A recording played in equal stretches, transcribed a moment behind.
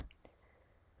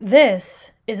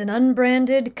This is an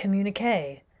unbranded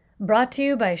communique brought to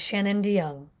you by Shannon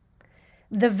DeYoung.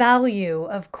 The Value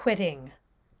of Quitting,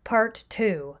 Part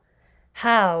 2: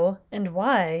 How and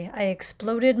Why I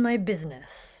Exploded My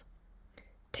Business.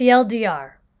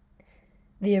 TLDR: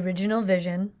 The original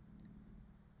vision.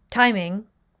 Timing: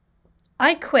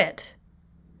 I quit.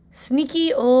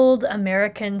 Sneaky old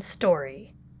American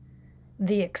story.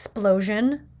 The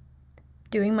explosion.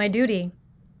 Doing my duty.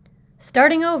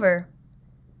 Starting over.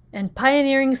 And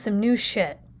pioneering some new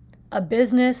shit. A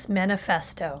business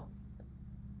manifesto.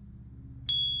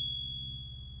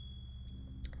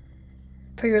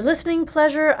 For your listening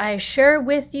pleasure, I share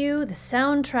with you the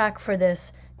soundtrack for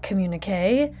this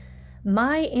communique,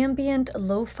 My Ambient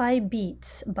Lo-Fi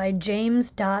Beats by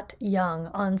James.Young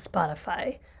on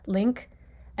Spotify. Link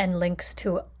and links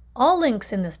to all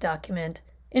links in this document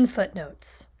in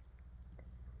footnotes.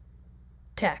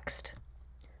 Text.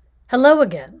 Hello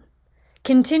again.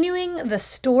 Continuing the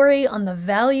story on the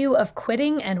value of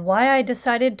quitting and why I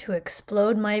decided to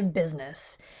explode my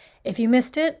business. If you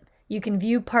missed it, you can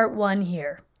view part 1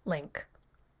 here. Link.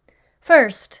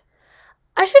 First,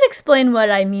 I should explain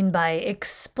what I mean by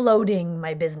exploding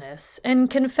my business and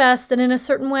confess that in a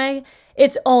certain way,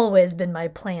 it's always been my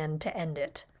plan to end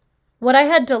it. What I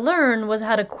had to learn was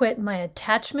how to quit my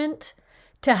attachment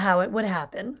to how it would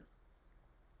happen.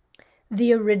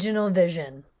 The original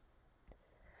vision.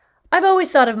 I've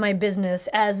always thought of my business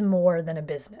as more than a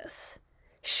business.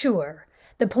 Sure,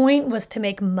 the point was to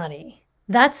make money.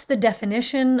 That's the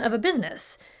definition of a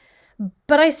business.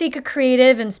 But I seek a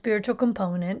creative and spiritual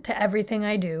component to everything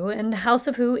I do, and House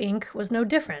of Who Inc. was no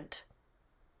different.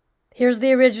 Here's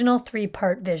the original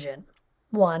 3-part vision.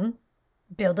 1,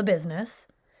 build a business.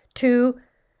 2,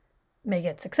 make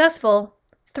it successful.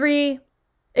 3,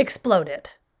 explode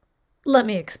it. Let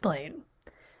me explain.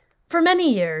 For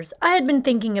many years, I had been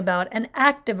thinking about and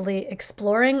actively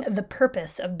exploring the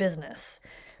purpose of business.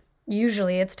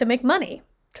 Usually it's to make money,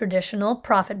 traditional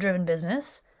profit-driven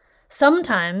business.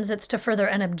 Sometimes it's to further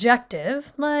an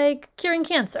objective, like curing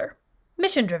cancer,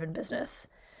 mission-driven business.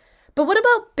 But what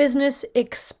about business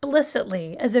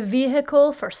explicitly as a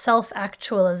vehicle for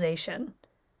self-actualization?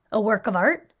 A work of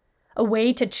art? A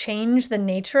way to change the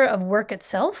nature of work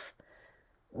itself?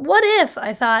 What if,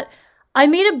 I thought, I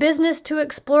made a business to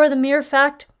explore the mere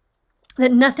fact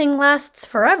that nothing lasts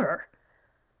forever?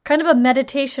 Kind of a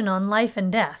meditation on life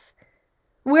and death.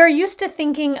 We're used to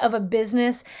thinking of a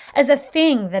business as a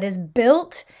thing that is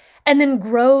built and then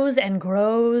grows and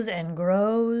grows and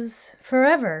grows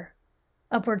forever.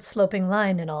 Upward sloping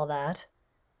line and all that.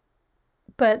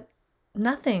 But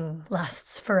nothing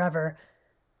lasts forever.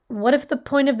 What if the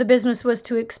point of the business was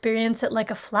to experience it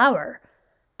like a flower?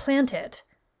 Plant it,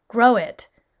 grow it,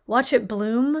 watch it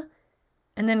bloom,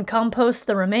 and then compost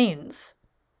the remains.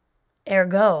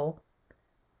 Ergo,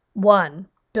 1,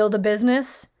 build a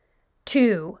business.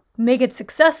 2, make it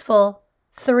successful.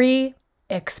 3,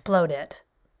 explode it.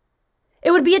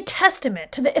 It would be a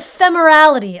testament to the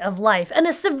ephemerality of life and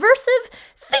a subversive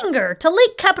finger to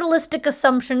late capitalistic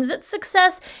assumptions that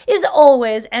success is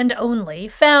always and only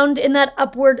found in that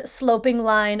upward sloping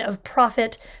line of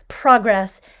profit,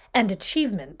 progress, and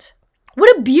achievement.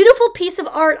 What a beautiful piece of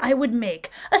art I would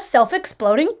make, a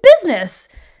self-exploding business!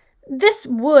 This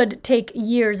would take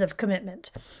years of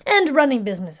commitment, and running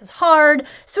business is hard,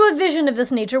 so a vision of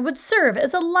this nature would serve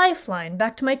as a lifeline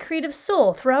back to my creative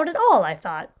soul throughout it all, I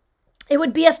thought. It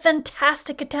would be a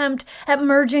fantastic attempt at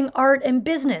merging art and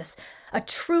business. A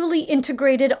truly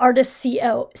integrated artist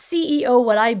CEO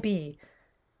would I be.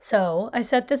 So I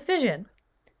set this vision.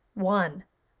 1,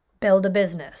 build a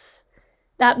business.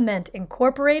 That meant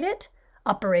incorporate it,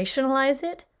 operationalize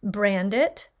it, brand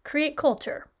it, create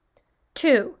culture.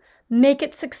 2, make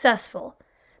it successful.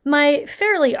 My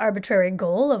fairly arbitrary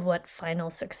goal of what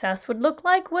final success would look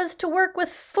like was to work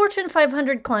with Fortune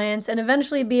 500 clients and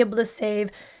eventually be able to save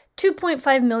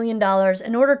 $2.5 million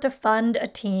in order to fund a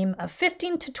team of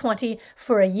 15 to 20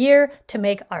 for a year to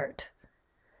make art.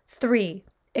 3,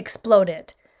 explode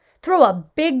it. Throw a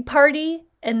big party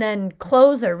and then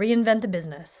close or reinvent the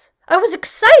business. I was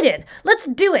excited! Let's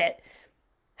do it!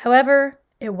 However,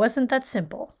 it wasn't that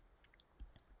simple.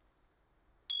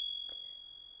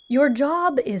 Your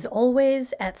job is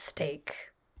always at stake.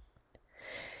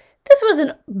 This was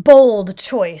a bold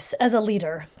choice as a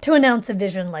leader to announce a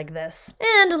vision like this,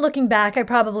 and looking back, I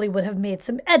probably would have made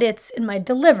some edits in my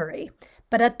delivery.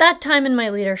 But at that time in my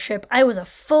leadership, I was a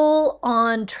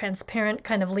full-on, transparent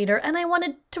kind of leader, and I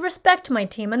wanted to respect my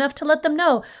team enough to let them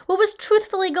know what was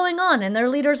truthfully going on in their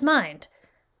leader's mind.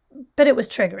 But it was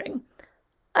triggering.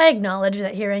 I acknowledge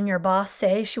that hearing your boss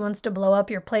say she wants to blow up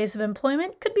your place of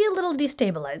employment could be a little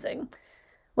destabilizing.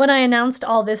 When I announced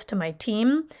all this to my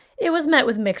team, it was met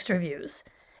with mixed reviews.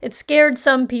 It scared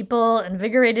some people,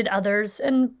 invigorated others,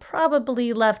 and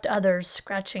probably left others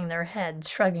scratching their heads,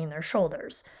 shrugging their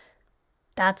shoulders.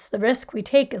 That's the risk we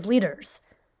take as leaders.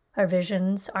 Our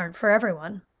visions aren't for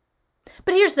everyone.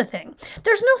 But here's the thing.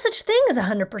 There's no such thing as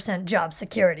 100% job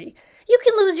security. You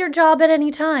can lose your job at any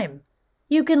time.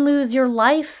 You can lose your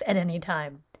life at any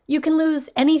time. You can lose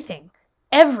anything,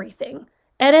 everything,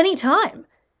 at any time.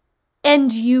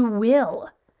 And you will.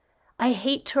 I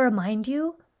hate to remind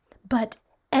you, but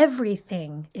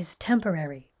everything is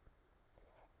temporary.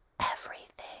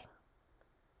 Everything.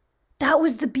 That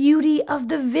was the beauty of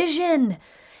the vision.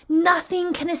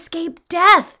 Nothing can escape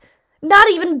death, not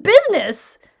even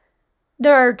business.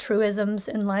 There are truisms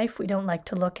in life we don't like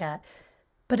to look at,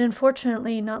 but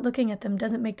unfortunately, not looking at them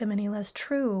doesn't make them any less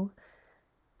true.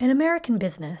 In American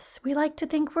business, we like to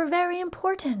think we're very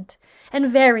important and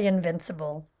very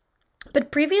invincible.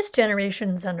 But previous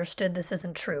generations understood this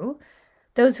isn't true.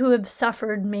 Those who have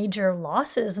suffered major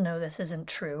losses know this isn't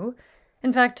true.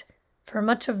 In fact, for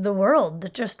much of the world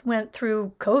that just went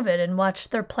through COVID and watched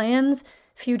their plans,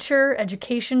 future,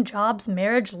 education, jobs,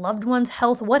 marriage, loved ones,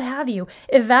 health, what have you,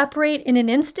 evaporate in an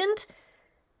instant,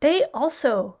 we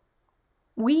also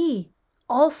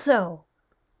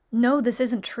know this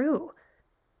isn't true.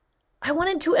 I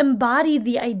wanted to embody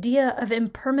the idea of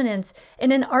impermanence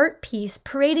in an art piece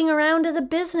parading around as a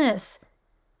business.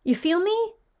 You feel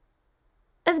me?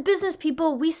 As business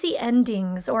people, we see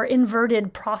endings or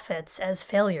inverted profits as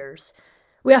failures.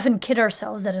 We often kid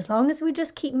ourselves that as long as we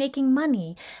just keep making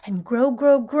money and grow,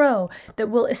 that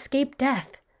we'll escape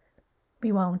death.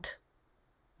 We won't.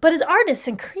 But as artists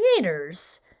and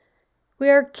creators,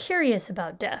 we are curious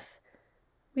about death.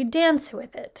 We dance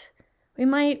with it. We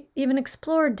might even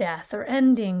explore death or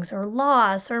endings or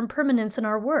loss or impermanence in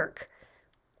our work.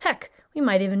 Heck, we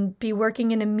might even be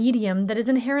working in a medium that is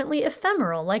inherently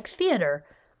ephemeral, like theater.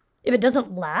 If it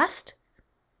doesn't last,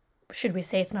 should we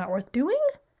say it's not worth doing?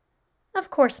 Of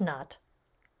course not.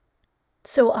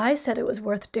 So I said it was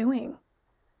worth doing.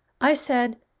 I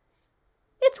said,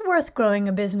 it's worth growing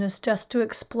a business just to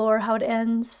explore how it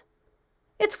ends.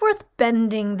 It's worth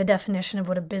bending the definition of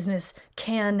what a business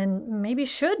can and maybe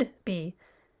should be.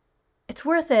 It's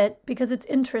worth it because it's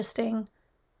interesting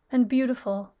and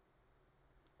beautiful.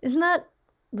 Isn't that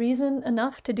reason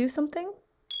enough to do something?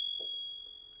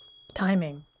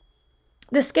 Timing.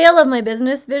 The scale of my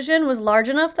business vision was large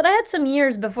enough that I had some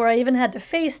years before I even had to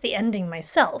face the ending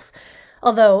myself,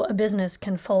 although a business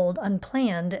can fold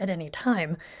unplanned at any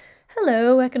time.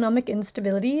 Hello, economic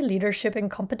instability, leadership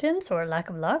incompetence, or lack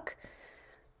of luck.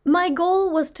 My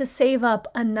goal was to save up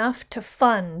enough to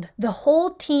fund the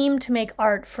whole team to make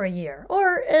art for a year,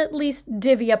 or at least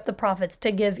divvy up the profits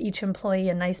to give each employee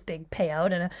a nice big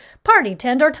payout and a party to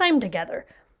end our time together.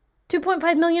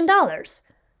 $2.5 million.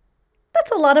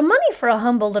 That's a lot of money for a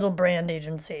humble little brand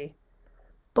agency.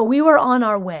 But we were on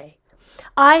our way.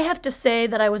 I have to say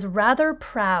that I was rather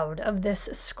proud of this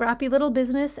scrappy little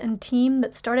business and team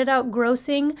that started out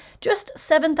grossing just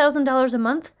 $7,000 a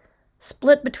month,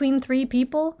 split between 3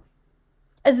 people.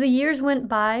 As the years went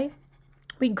by,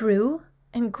 we grew,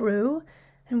 and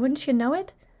wouldn't you know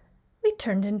it, we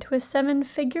turned into a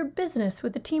 7-figure business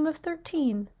with a team of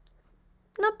 13.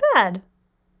 Not bad.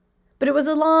 But it was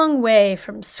a long way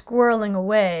from squirreling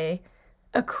away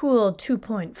a cool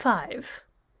 2.5.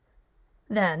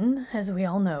 Then, as we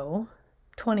all know,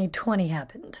 2020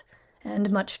 happened,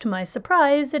 and much to my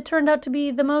surprise, it turned out to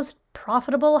be the most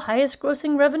profitable,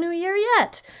 highest-grossing revenue year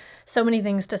yet. So many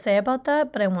things to say about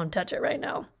that, but I won't touch it right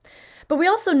now. But we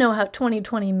also know how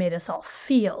 2020 made us all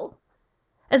feel.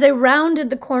 As I rounded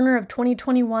the corner of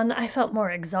 2021, I felt more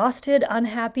exhausted,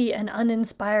 unhappy, and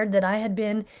uninspired than I had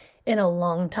been in a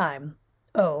long time.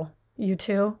 Oh, you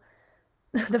too?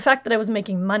 The fact that I was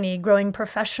making money, growing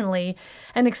professionally,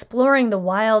 and exploring the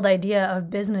wild idea of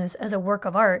business as a work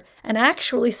of art, and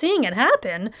actually seeing it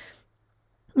happen,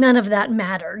 none of that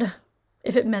mattered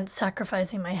if it meant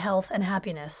sacrificing my health and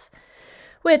happiness,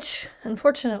 which,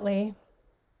 unfortunately,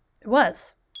 it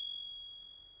was.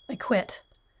 I quit.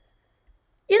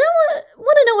 You know what?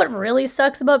 Want to know what really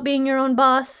sucks about being your own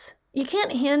boss? You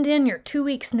can't hand in your 2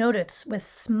 weeks' notice with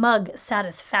smug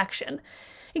satisfaction.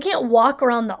 You can't walk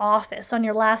around the office on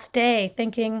your last day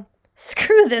thinking,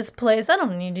 screw this place, I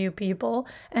don't need you people.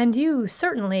 And you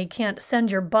certainly can't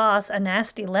send your boss a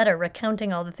nasty letter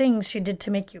recounting all the things she did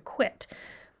to make you quit.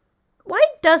 Why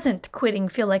doesn't quitting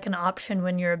feel like an option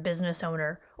when you're a business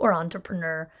owner or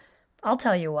entrepreneur? I'll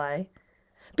tell you why.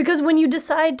 Because when you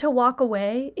decide to walk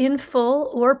away, in full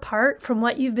or part, from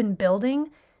what you've been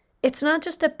building, it's not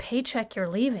just a paycheck you're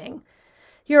leaving.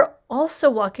 you're also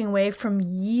walking away from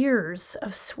years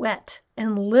of sweat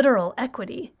and literal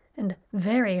equity and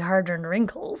very hard-earned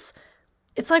wrinkles.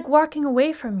 It's like walking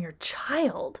away from your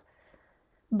child.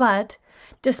 But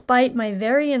despite my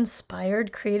very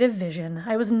inspired creative vision,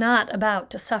 I was not about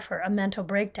to suffer a mental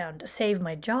breakdown to save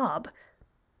my job.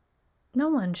 No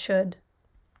one should.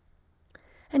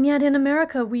 And yet in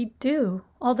America, we do,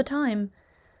 all the time.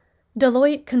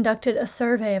 Deloitte conducted a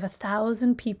survey of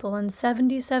 1,000 people, and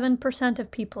 77%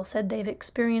 of people said they've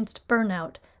experienced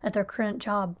burnout at their current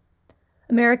job.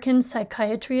 American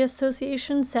Psychiatry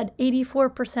Association said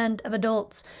 84% of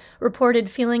adults reported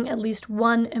feeling at least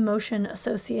one emotion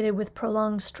associated with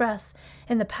prolonged stress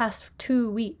in the past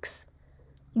 2 weeks.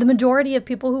 The majority of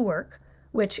people who work,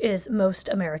 which is most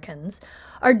Americans,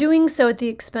 are doing so at the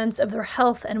expense of their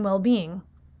health and well-being.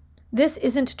 This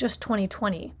isn't just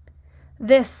 2020.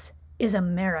 This is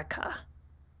America.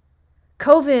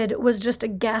 COVID was just a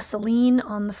gasoline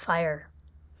on the fire.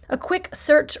 A quick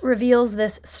search reveals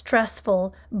this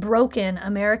stressful, broken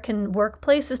American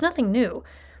workplace is nothing new.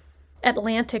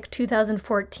 Atlantic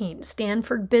 2014,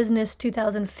 Stanford Business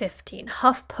 2015,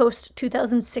 HuffPost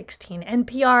 2016,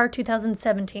 NPR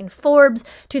 2017, Forbes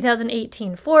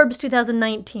 2018, Forbes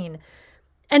 2019.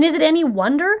 And is it any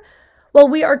wonder? While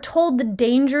we are told the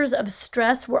dangers of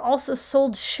stress, we're also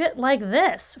sold shit like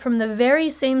this from the very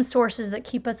same sources that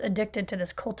keep us addicted to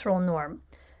this cultural norm.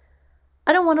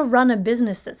 I don't want to run a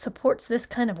business that supports this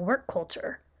kind of work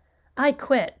culture. I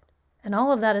quit, and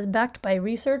all of that is backed by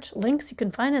research, links you can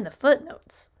find in the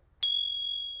footnotes.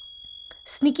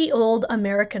 Sneaky old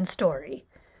American story.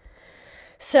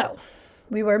 So,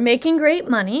 we were making great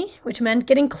money, which meant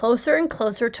getting closer and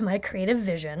closer to my creative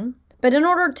vision, but in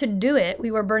order to do it, we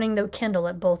were burning the candle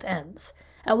at both ends.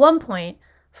 At one point,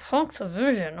 fuck the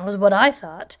vision was what I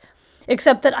thought.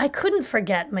 Except that I couldn't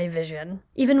forget my vision,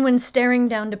 even when staring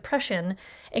down depression,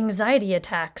 anxiety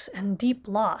attacks, and deep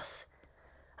loss.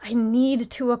 I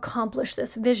need to accomplish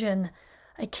this vision.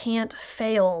 I can't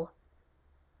fail.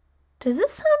 Does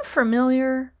this sound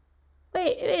familiar?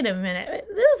 Wait a minute.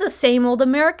 This is the same old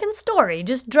American story,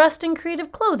 just dressed in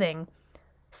creative clothing.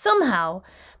 Somehow,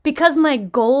 because my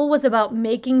goal was about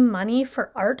making money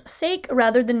for art's sake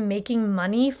rather than making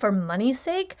money for money's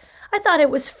sake, I thought it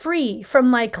was free from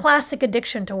my classic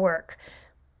addiction to work.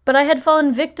 But I had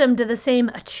fallen victim to the same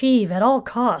achieve at all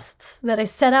costs that I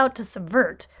set out to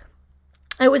subvert.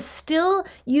 I was still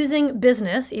using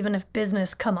business, even if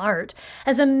business come art,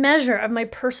 as a measure of my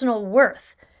personal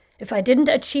worth. If I didn't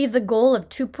achieve the goal of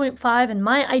 2.5 in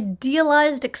my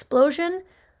idealized explosion,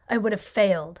 I would have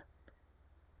failed.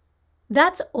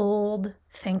 That's old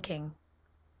thinking.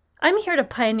 I'm here to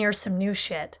pioneer some new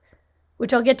shit,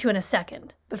 which I'll get to in a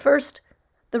second. But first,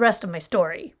 the rest of my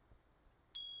story.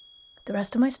 The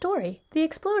rest of my story, the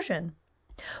explosion.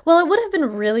 Well, it would have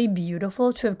been really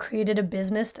beautiful to have created a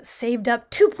business that saved up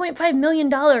 $2.5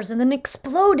 million and then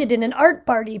exploded in an art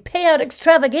party payout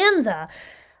extravaganza.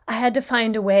 I had to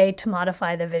find a way to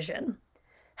modify the vision.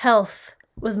 Health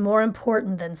was more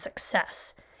important than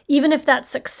success, even if that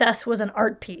success was an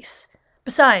art piece.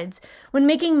 Besides, when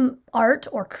making art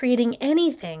or creating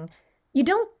anything, you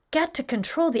don't get to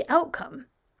control the outcome.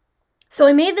 So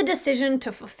I made the decision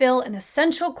to fulfill an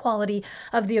essential quality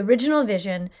of the original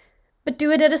vision, but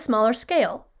do it at a smaller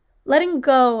scale, letting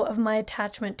go of my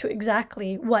attachment to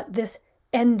exactly what this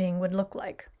ending would look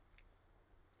like.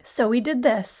 So we did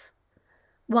this.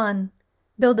 1,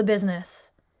 build a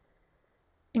business.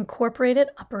 Incorporate it,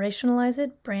 operationalize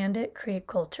it, brand it, create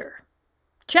culture.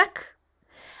 Check.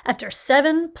 After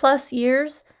 7+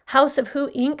 years, House of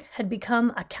Who Inc. had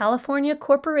become a California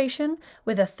corporation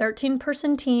with a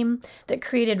 13-person team that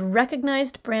created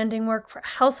recognized branding work for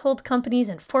household companies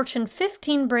and Fortune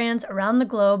 15 brands around the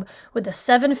globe with a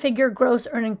 7-figure gross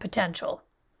earning potential.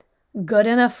 Good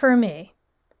enough for me.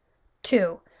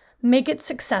 2, make it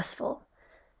successful.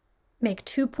 Make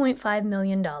 $2.5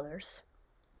 million.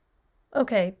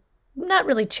 Okay, not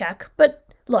really check, but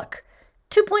look,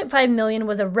 $2.5 million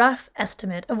was a rough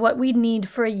estimate of what we'd need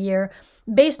for a year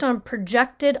based on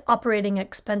projected operating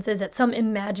expenses at some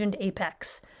imagined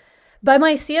apex. By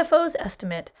my CFO's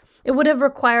estimate, it would have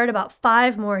required about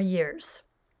 5 more years.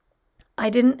 I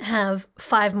didn't have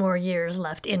 5 more years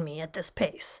left in me at this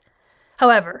pace.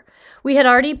 However, we had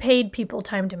already paid people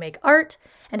time to make art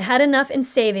and had enough in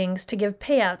savings to give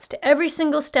payouts to every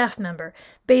single staff member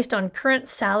based on current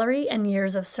salary and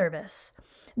years of service.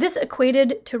 This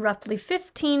equated to roughly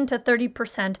 15 to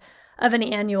 30% of an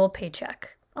annual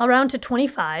paycheck. I'll round to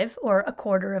 25 or a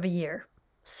quarter of a year.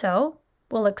 So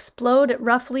we'll explode at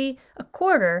roughly a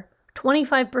quarter,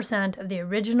 25% of the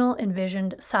original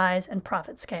envisioned size and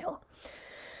profit scale.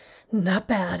 Not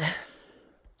bad.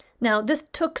 Now, this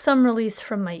took some release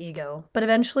from my ego, but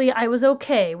eventually I was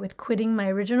okay with quitting my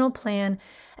original plan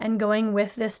and going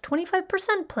with this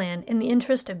 25% plan in the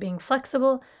interest of being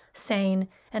flexible, sane,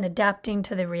 and adapting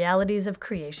to the realities of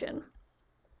creation.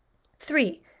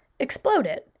 3. Explode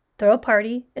it. Throw a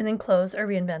party and then close or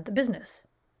reinvent the business.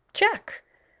 Check.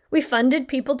 We funded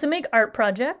people to make art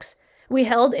projects, we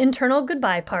held internal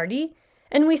goodbye party,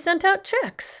 and we sent out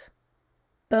checks.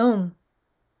 Boom.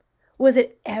 Was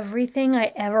it everything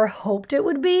I ever hoped it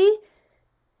would be?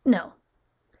 No.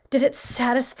 Did it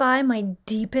satisfy my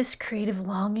deepest creative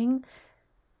longing?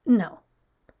 No.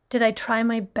 Did I try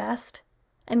my best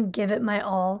and give it my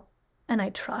all, and I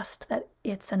trust that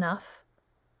it's enough?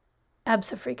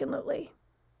 Abso-freaking-lutely.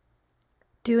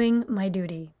 Doing my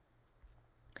duty.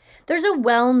 There's a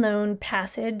well-known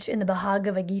passage in the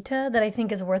Bhagavad Gita that I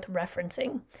think is worth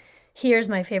referencing. Here's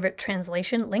my favorite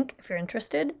translation link if you're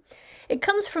interested. It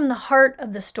comes from the heart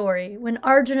of the story when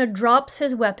Arjuna drops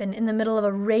his weapon in the middle of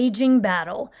a raging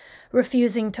battle,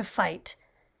 refusing to fight.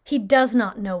 He does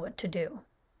not know what to do.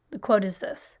 The quote is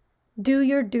this: "Do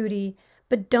your duty,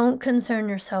 but don't concern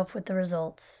yourself with the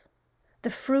results. The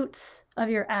fruits of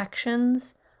your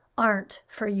actions aren't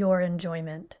for your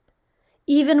enjoyment.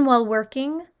 Even while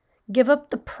working, give up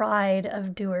the pride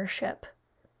of doership.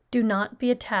 Do not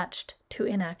be attached to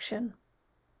inaction."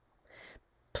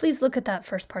 Please look at that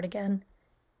first part again.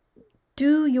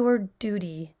 Do your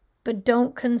duty, but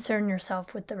don't concern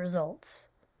yourself with the results.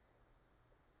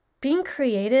 Being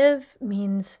creative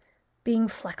means being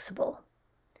flexible.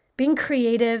 Being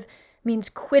creative means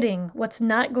quitting what's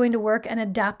not going to work and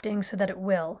adapting so that it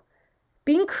will.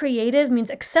 Being creative means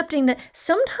accepting that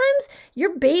sometimes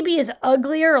your baby is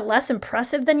uglier or less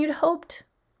impressive than you'd hoped,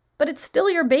 but it's still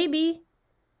your baby.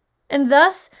 And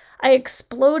thus, I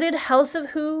exploded House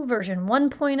of Who version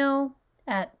 1.0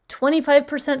 at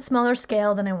 25% smaller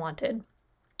scale than I wanted.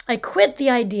 I quit the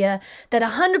idea that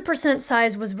 100%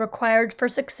 size was required for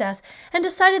success and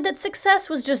decided that success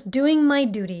was just doing my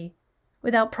duty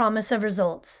without promise of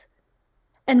results.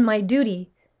 And my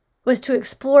duty was to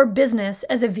explore business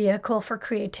as a vehicle for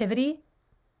creativity.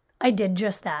 I did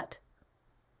just that.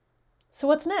 So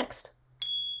what's next?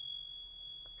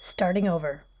 Starting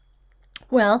over.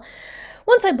 Well,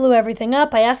 once I blew everything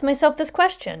up, I asked myself this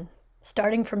question.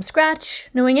 Starting from scratch,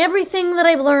 knowing everything that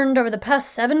I've learned over the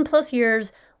past 7+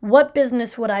 years, what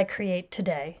business would I create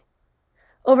today?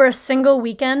 Over a single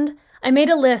weekend, I made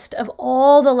a list of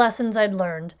all the lessons I'd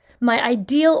learned, my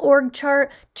ideal org chart,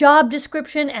 job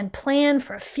description, and plan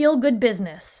for a feel-good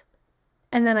business.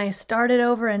 And then I started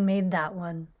over and made that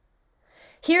one.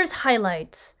 Here's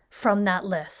highlights from that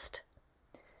list.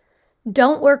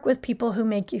 Don't work with people who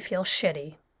make you feel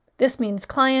shitty. This means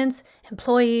clients,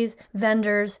 employees,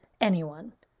 vendors,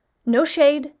 anyone. No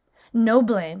shade, no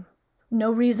blame,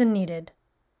 no reason needed.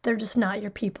 They're just not your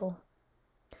people.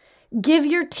 Give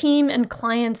your team and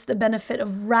clients the benefit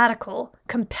of radical,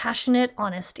 compassionate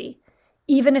honesty,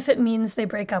 even if it means they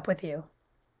break up with you.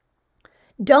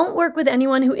 Don't work with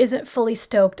anyone who isn't fully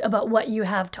stoked about what you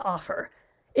have to offer.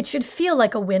 It should feel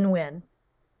like a win-win.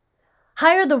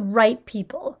 Hire the right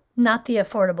people, not the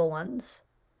affordable ones.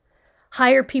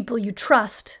 Hire people you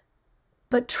trust,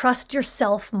 but trust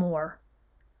yourself more.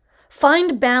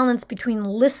 Find balance between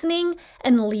listening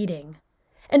and leading.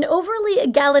 An overly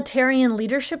egalitarian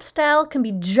leadership style can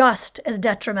be just as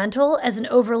detrimental as an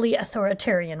overly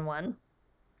authoritarian one.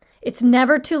 It's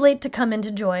never too late to come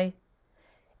into joy.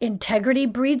 Integrity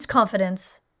breeds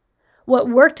confidence. What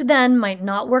worked then might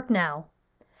not work now.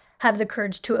 Have the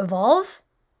courage to evolve.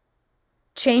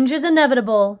 Change is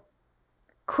inevitable.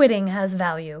 Quitting has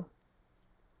value.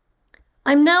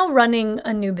 I'm now running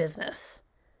a new business.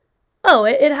 Oh,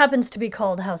 it happens to be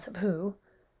called House of Who.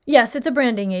 Yes, it's a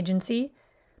branding agency,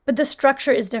 but the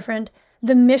structure is different.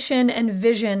 The mission and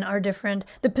vision are different.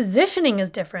 The positioning is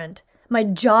different. My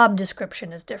job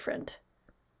description is different.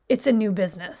 It's a new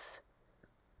business.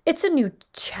 It's a new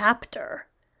chapter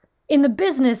in the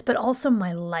business, but also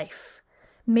my life,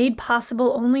 made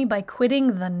possible only by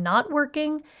quitting the not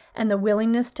working and the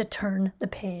willingness to turn the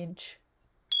page.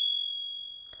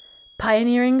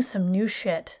 Pioneering some new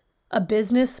shit, a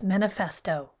business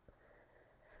manifesto.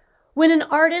 When an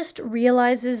artist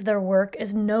realizes their work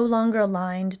is no longer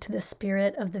aligned to the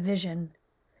spirit of the vision,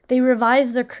 they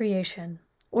revise their creation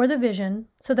or the vision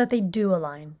so that they do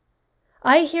align.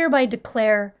 I hereby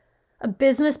declare a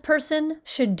business person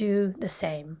should do the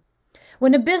same.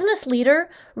 When a business leader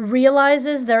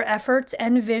realizes their efforts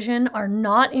and vision are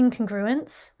not in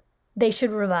congruence, they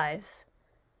should revise,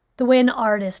 the way an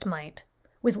artist might,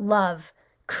 with love,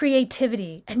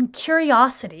 creativity, and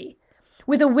curiosity,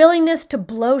 with a willingness to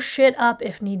blow shit up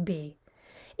if need be.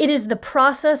 It is the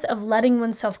process of letting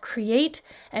oneself create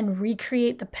and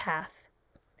recreate the path,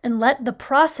 and let the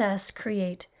process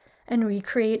create and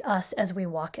recreate us as we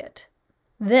walk it.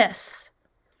 This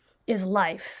is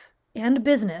life and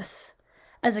business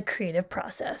as a creative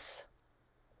process.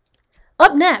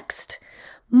 Up next,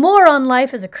 more on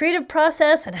life as a creative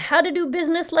process and how to do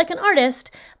business like an artist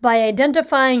by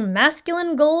identifying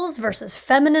masculine goals versus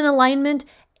feminine alignment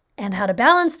and how to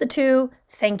balance the two.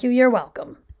 Thank you, you're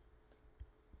welcome.